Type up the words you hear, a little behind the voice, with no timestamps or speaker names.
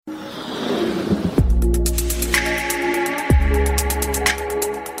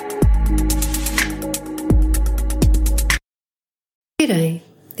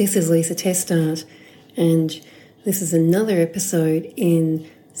This is Lisa Testart, and this is another episode in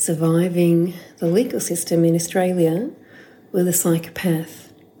Surviving the Legal System in Australia with a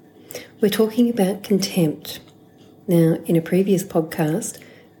Psychopath. We're talking about contempt. Now, in a previous podcast,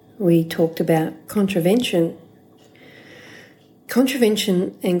 we talked about contravention.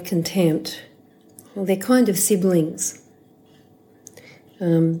 Contravention and contempt, well, they're kind of siblings.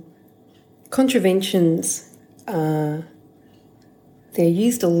 Contraventions are... they're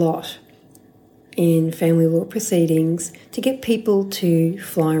used a lot in family law proceedings to get people to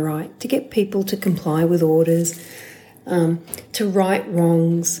fly right, to get people to comply with orders, to right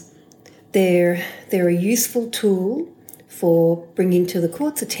wrongs. They're a useful tool for bringing to the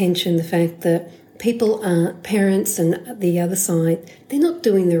court's attention the fact that people parents and the other side, they're not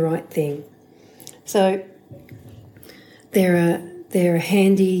doing the right thing. So they're a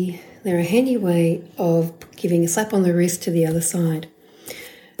handy way of giving a slap on the wrist to the other side.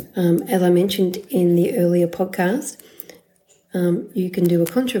 As I mentioned in the earlier podcast, you can do a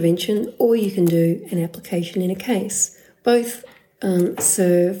contravention or you can do an application in a case. Both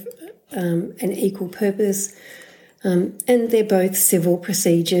serve an equal purpose, and they're both civil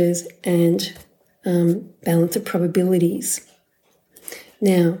procedures and balance of probabilities.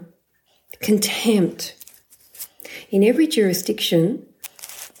 Now, contempt. In every jurisdiction,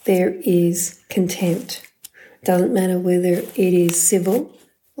 there is contempt. Doesn't matter whether it is civil,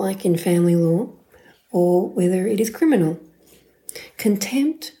 like in family law, or whether it is criminal.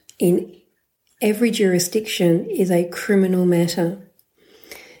 Contempt in every jurisdiction is a criminal matter.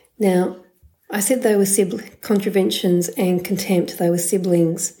 Now, I said they were contraventions and contempt, they were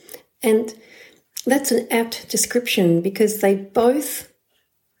siblings. And that's an apt description because they both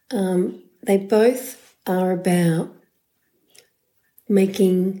are about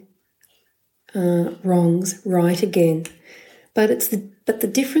making wrongs right again. But the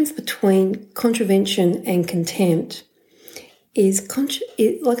difference between contravention and contempt is,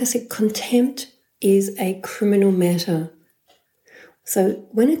 like I said, contempt is a criminal matter. So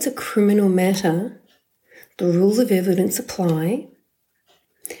when it's a criminal matter, the rules of evidence apply,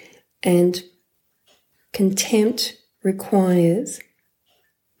 and contempt requires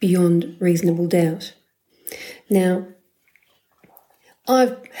beyond reasonable doubt. Now,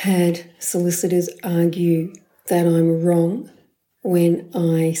 I've had solicitors argue that I'm wrong when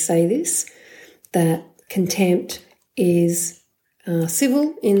I say this, that contempt is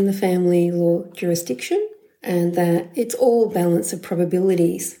civil in the family law jurisdiction and that it's all balance of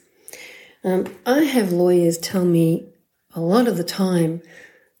probabilities. I have lawyers tell me a lot of the time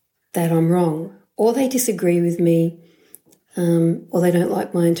that I'm wrong, or they disagree with me, or they don't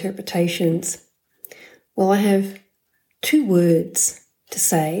like my interpretations. Well, I have two words to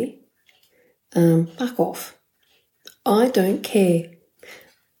say: fuck off. I don't care.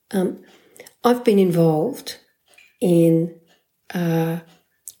 I've been involved in a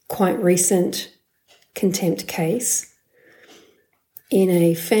quite recent contempt case in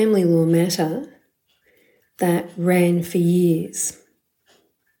a family law matter that ran for years.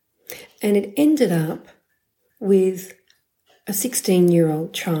 And it ended up with a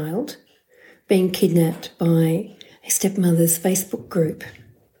 16-year-old child being kidnapped by a stepmother's Facebook group.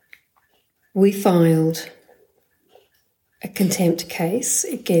 We filed a contempt case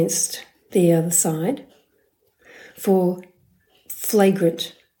against the other side for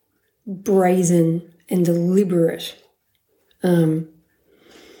flagrant, brazen and deliberate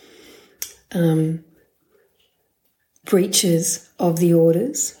breaches of the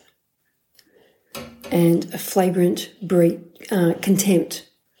orders and a flagrant contempt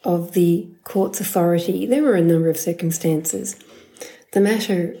of the court's authority. There were a number of circumstances. The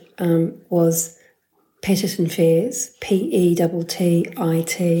matter was Pettit and Fairs, P-E-T-T-I-T,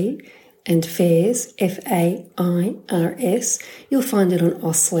 and Fairs, F-A-I-R-S. You'll find it on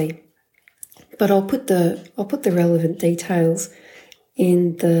Ostley. But I'll put the relevant details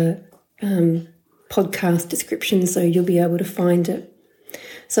in the podcast description so you'll be able to find it.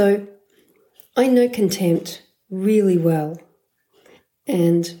 So I know contempt really well,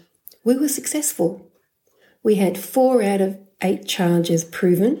 and we were successful. We had 4 out of 8 charges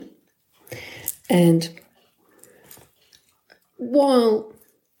proven. And while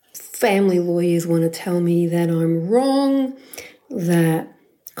family lawyers want to tell me that I'm wrong, that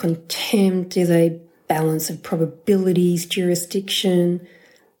contempt is a balance of probabilities jurisdiction,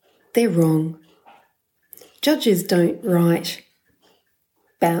 they're wrong. Judges don't write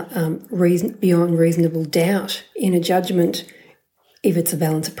about beyond reasonable doubt in a judgment if it's a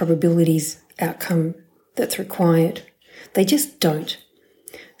balance of probabilities outcome that's required. They just don't.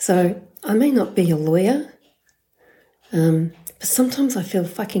 So I may not be a lawyer, But sometimes I feel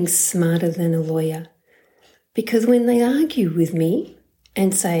fucking smarter than a lawyer, because when they argue with me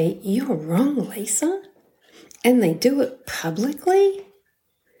and say, "You're wrong, Lisa," and they do it publicly,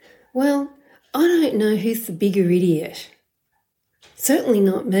 well, I don't know who's the bigger idiot. Certainly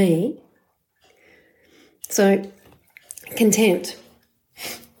not me. So, contempt.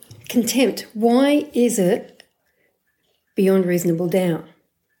 Contempt. Why is it beyond reasonable doubt?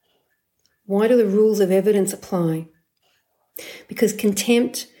 Why do the rules of evidence apply? Because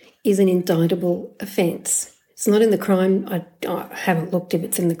contempt is an indictable offence. It's not in the crime. I haven't looked if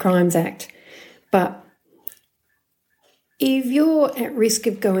it's in the Crimes Act. But if you're at risk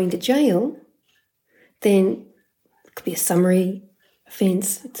of going to jail, then it could be a summary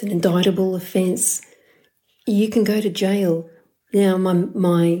offence. It's an indictable offence. You can go to jail. Now,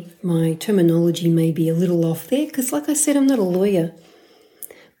 my terminology may be a little off there because, like I said, I'm not a lawyer.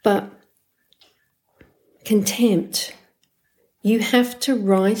 But contempt, you have to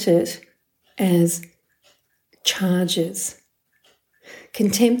write it as charges.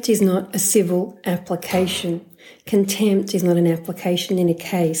 Contempt is not a civil application. Contempt is not an application in a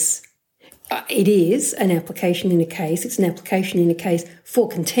case. It is an application in a case. It's an application in a case for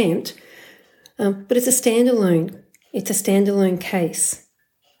contempt, but it's a standalone. It's a standalone case.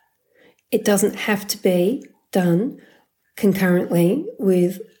 It doesn't have to be done concurrently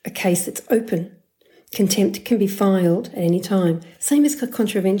with a case that's open. Contempt can be filed at any time. Same as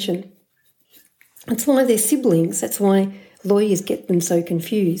contravention. That's why they're siblings. That's why lawyers get them so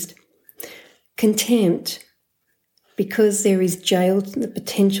confused. Contempt, because there is the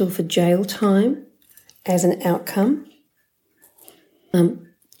potential for jail time as an outcome,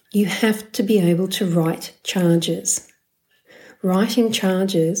 you have to be able to write charges. Writing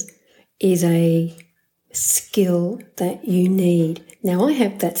charges is a skill that you need. Now, I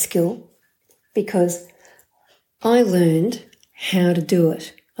have that skill because I learned how to do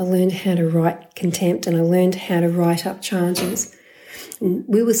it. I learned how to write contempt and I learned how to write up charges. And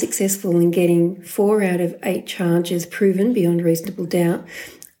we were successful in getting 4 out of 8 charges proven beyond reasonable doubt.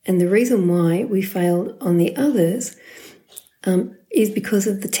 And the reason why we failed on the others is because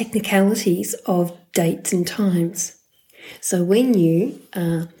of the technicalities of dates and times. So when you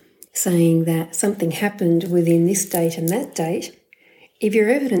are saying that something happened within this date and that date, if your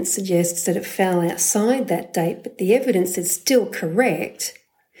evidence suggests that it fell outside that date, but the evidence is still correct,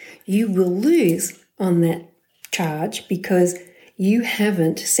 you will lose on that charge because you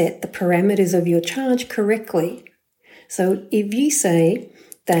haven't set the parameters of your charge correctly. So if you say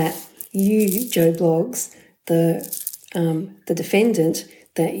that you, Joe Bloggs, the defendant,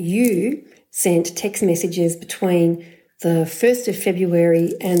 that you sent text messages between the 1st of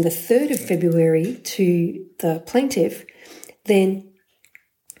February and the 3rd of February to the plaintiff, then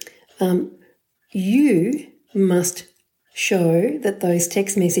you must show that those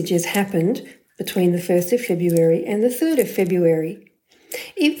text messages happened between the 1st of February and the 3rd of February.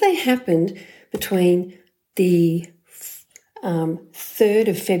 If they happened between the 3rd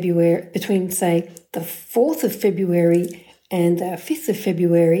of February, between, say, the 4th of February and the 5th of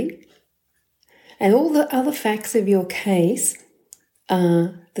February, and all the other facts of your case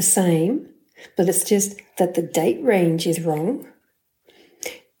are the same, but it's just that the date range is wrong,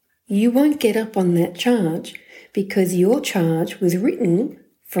 you won't get up on that charge because your charge was written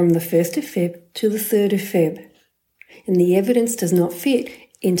from the 1st of Feb to the 3rd of Feb, and the evidence does not fit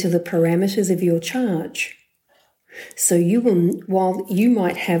into the parameters of your charge. So you will, while you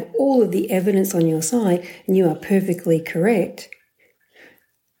might have all of the evidence on your side and you are perfectly correct,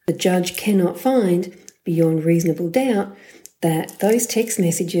 the judge cannot find beyond reasonable doubt that those text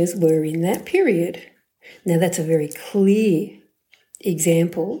messages were in that period. Now that's a very clear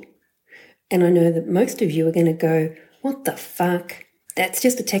example, and I know that most of you are going to go, "What the fuck? That's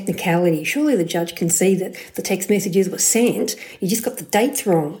just a technicality. Surely the judge can see that the text messages were sent. You just got the dates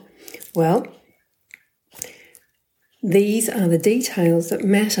wrong." Well, these are the details that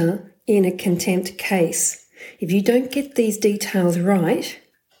matter in a contempt case. If you don't get these details right,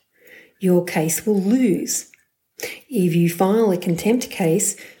 your case will lose. If you file a contempt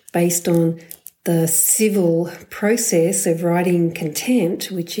case based on the civil process of writing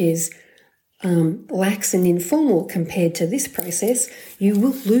contempt, which is lax and informal compared to this process, you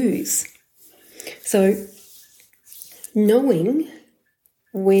will lose. So knowing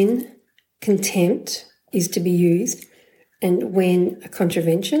when contempt is to be used and when a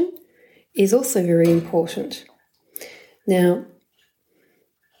contravention is also very important. Now,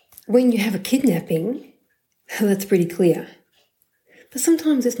 when you have a kidnapping, that's pretty clear. But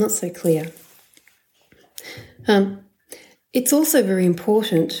sometimes it's not so clear. It's also very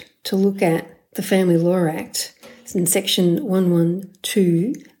important to look at the Family Law Act, in section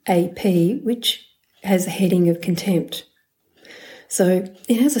 112 AP, which has a heading of contempt. So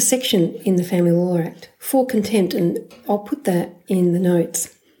it has a section in the Family Law Act for contempt, and I'll put that in the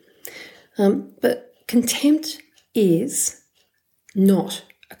notes. But contempt is not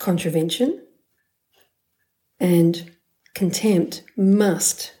a contravention, and contempt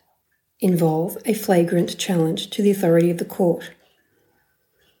must involve a flagrant challenge to the authority of the court.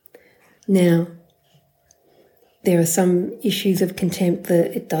 Now, there are some issues of contempt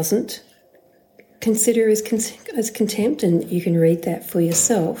that it doesn't consider as contempt, and you can read that for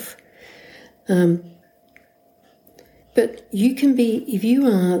yourself. But you can be, if you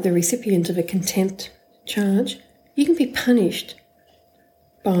are the recipient of a contempt charge, you can be punished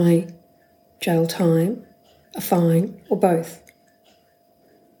by jail time, a fine, or both.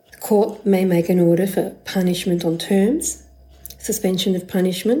 The court may make an order for punishment on terms, suspension of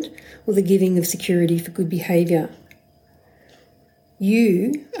punishment, or the giving of security for good behaviour.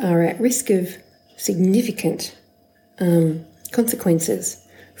 You are at risk of significant consequences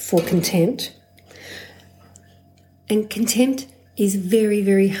for contempt. And contempt is very,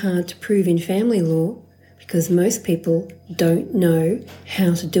 very hard to prove in family law because most people don't know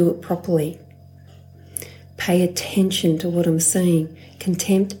how to do it properly. Pay attention to what I'm saying.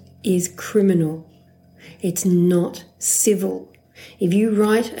 Contempt is criminal. It's not civil. If you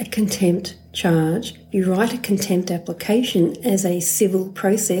write a contempt charge, you write a contempt application as a civil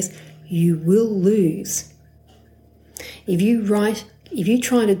process, you will lose. If you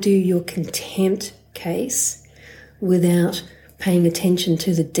try to do your contempt case without paying attention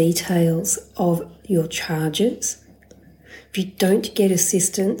to the details of your charges, if you don't get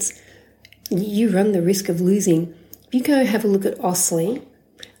assistance, you run the risk of losing. If you go have a look at Ostley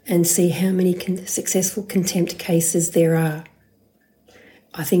and see how many successful contempt cases there are,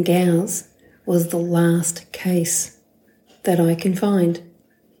 I think ours was the last case that I can find.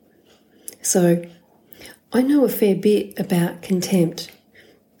 So I know a fair bit about contempt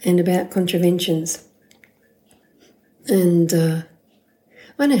and about contraventions. And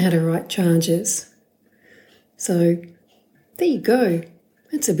I know how to write charges. So there you go.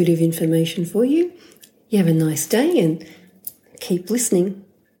 That's a bit of information for you. You have a nice day and keep listening.